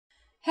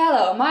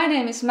Hello, my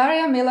name is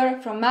Maria Miller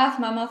from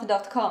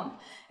mathmammoth.com.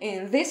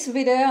 In this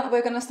video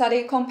we're going to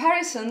study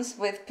comparisons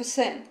with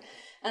percent.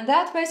 And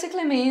that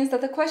basically means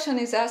that the question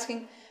is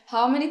asking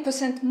how many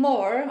percent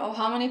more or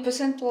how many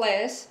percent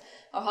less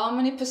or how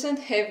many percent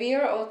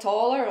heavier or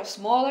taller or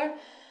smaller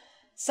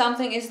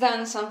something is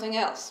than something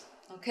else.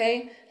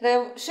 Okay?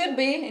 There should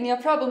be, in your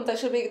problem, there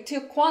should be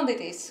two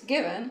quantities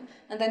given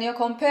and then you're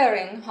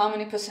comparing how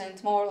many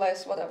percent more or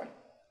less, whatever.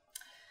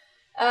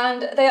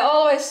 And they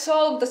always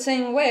solve the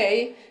same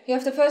way. You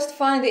have to first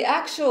find the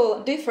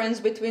actual difference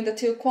between the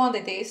two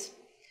quantities.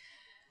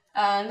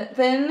 And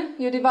then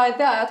you divide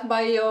that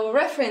by your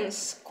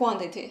reference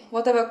quantity,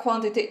 whatever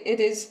quantity it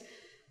is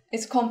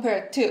it's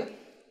compared to.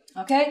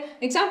 Okay?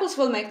 Examples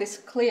will make this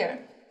clear.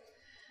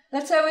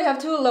 Let's say we have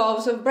two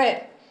loaves of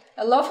bread.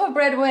 A loaf of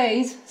bread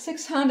weighs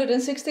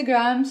 660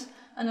 grams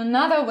and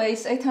another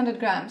weighs 800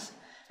 grams.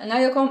 And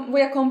now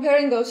we are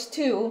comparing those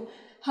two.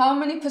 How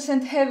many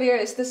percent heavier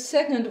is the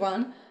second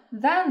one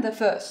than the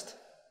first?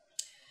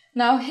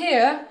 Now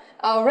here,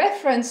 our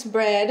reference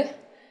bread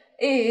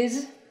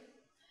is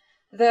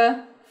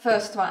the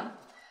first one.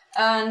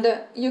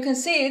 And you can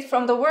see it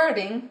from the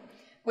wording.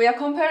 We are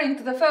comparing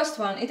to the first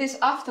one. It is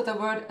after the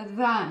word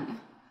than.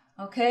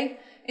 Okay?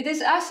 It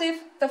is as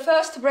if the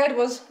first bread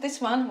was,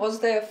 this one was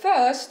there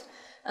first,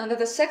 and that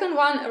the second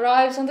one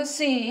arrives on the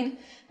scene,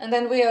 and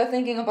then we are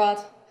thinking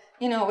about,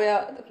 we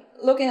are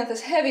looking at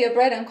this heavier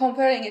bread and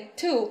comparing it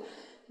to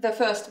the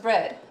first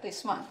bread,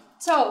 this one.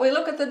 So we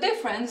look at the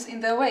difference in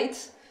the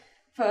weights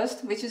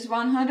first, which is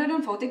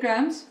 140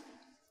 grams,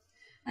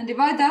 and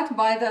divide that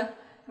by the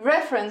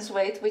reference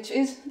weight, which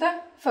is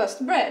the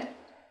first bread,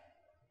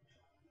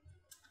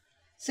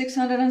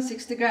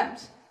 660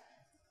 grams.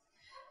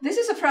 This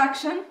is a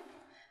fraction,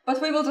 but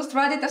we will just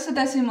write it as a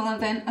decimal and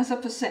then as a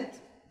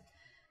percent.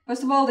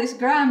 First of all, these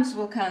grams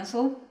will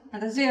cancel,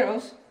 and the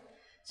zeros.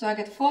 So I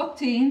get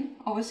 14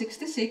 over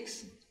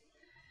 66,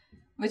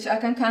 which I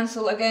can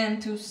cancel again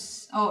to,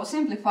 or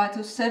simplify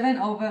to 7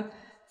 over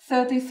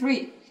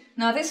 33.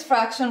 Now this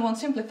fraction won't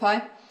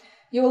simplify.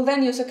 You will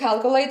then use a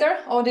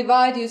calculator or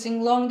divide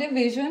using long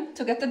division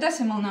to get the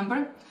decimal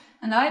number.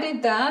 And I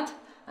did that,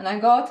 and I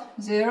got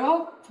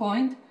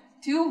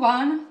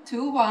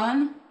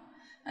 0.2121,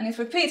 and it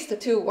repeats the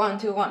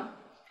 2121.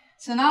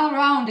 So now I'll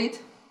round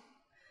it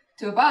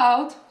to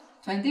about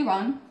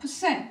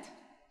 21%.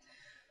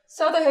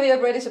 So the heavier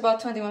bread is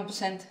about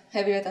 21%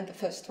 heavier than the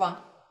first one.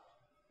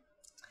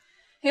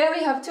 Here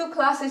we have two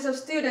classes of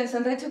students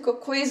and they took a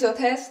quiz or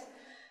test.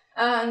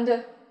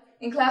 And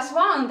in class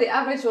 1 the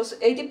average was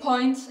 80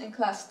 points, in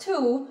class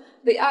 2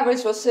 the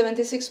average was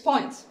 76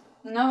 points.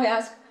 And now we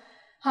ask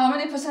how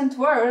many percent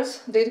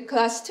worse did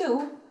class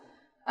 2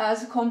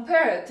 as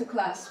compared to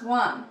class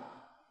 1.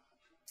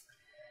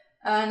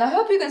 And I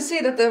hope you can see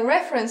that the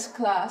reference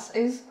class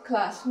is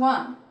class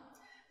 1.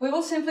 We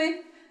will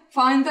simply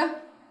find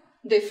the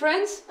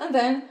difference and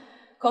then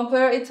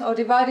compare it or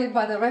divide it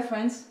by the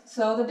reference.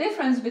 So the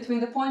difference between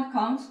the point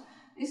counts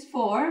is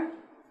 4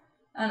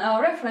 and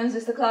our reference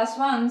is the class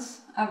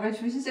 1's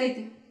average, which is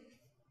 80.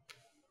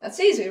 That's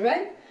easy,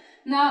 right?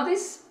 Now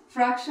this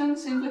fraction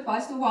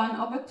simplifies to 1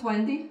 over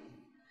 20,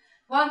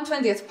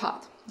 1/20th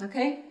part,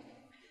 okay?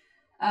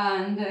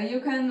 And you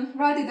can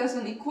write it as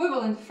an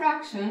equivalent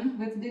fraction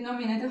with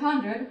denominator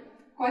 100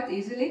 quite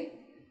easily.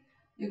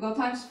 You go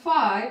times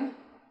 5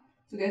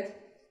 to get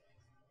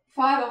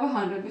 5 over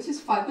 100, which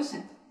is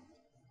 5%.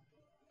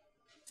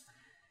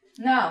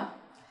 Now,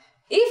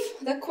 if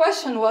the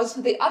question was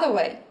the other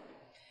way,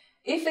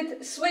 if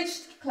it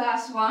switched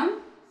class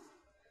 1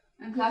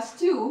 and class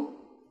 2,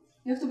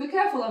 you have to be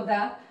careful of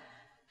that,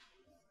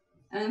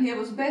 and here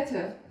was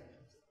better.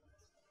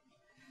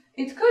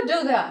 It could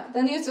do that,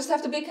 then you just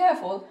have to be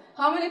careful.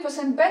 How many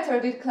percent better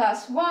did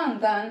class 1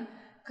 than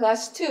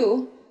class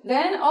 2?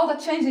 Then all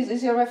that changes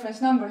is your reference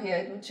number here.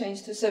 It will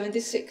change to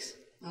 76,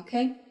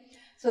 okay?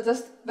 So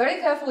just very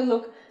carefully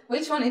look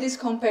which one it is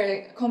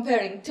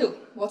comparing to.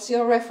 What's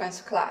your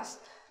reference class?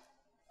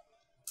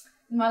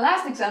 In my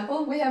last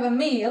example, we have a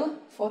meal,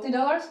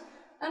 $40,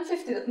 and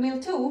meal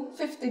 2,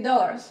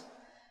 $50.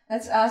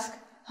 Let's ask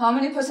how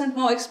many percent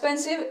more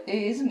expensive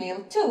is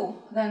meal 2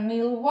 than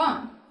meal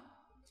 1?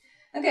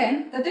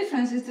 Again, the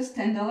difference is just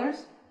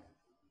 $10.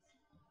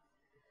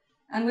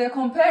 And we are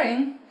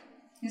comparing,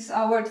 is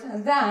our word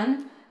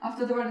than.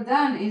 After the word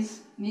than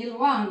is meal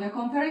 1. We are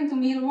comparing to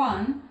meal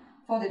 1,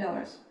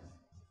 $40.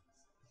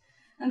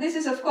 And this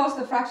is, of course,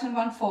 the fraction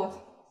 1/4,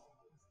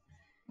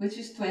 which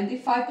is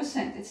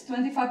 25%. It's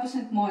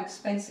 25% more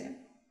expensive.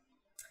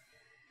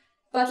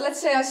 But let's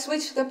say I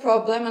switch the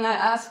problem and I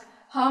ask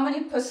how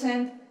many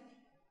percent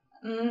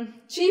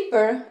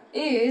cheaper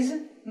is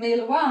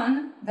meal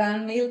 1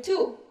 than meal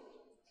 2?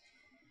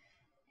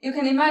 You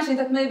can imagine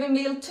that maybe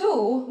meal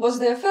 2 was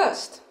there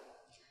first.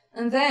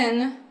 And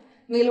then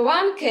meal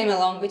 1 came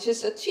along, which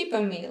is a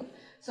cheaper meal.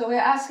 So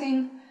we're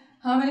asking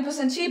how many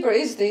percent cheaper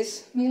is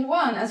this meal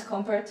 1 as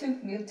compared to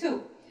meal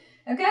 2?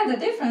 Again, the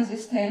difference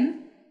is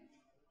 $10.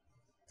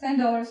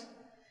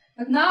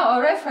 But now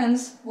our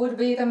reference would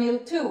be the meal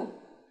 2,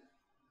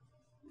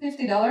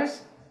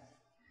 $50.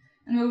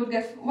 and we would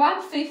get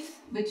 1/5,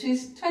 which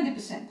is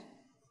 20%.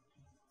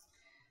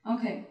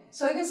 Okay,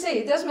 so you can see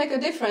it does make a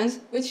difference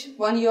which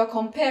one you are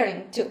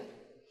comparing to.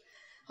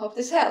 Hope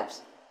this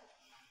helps.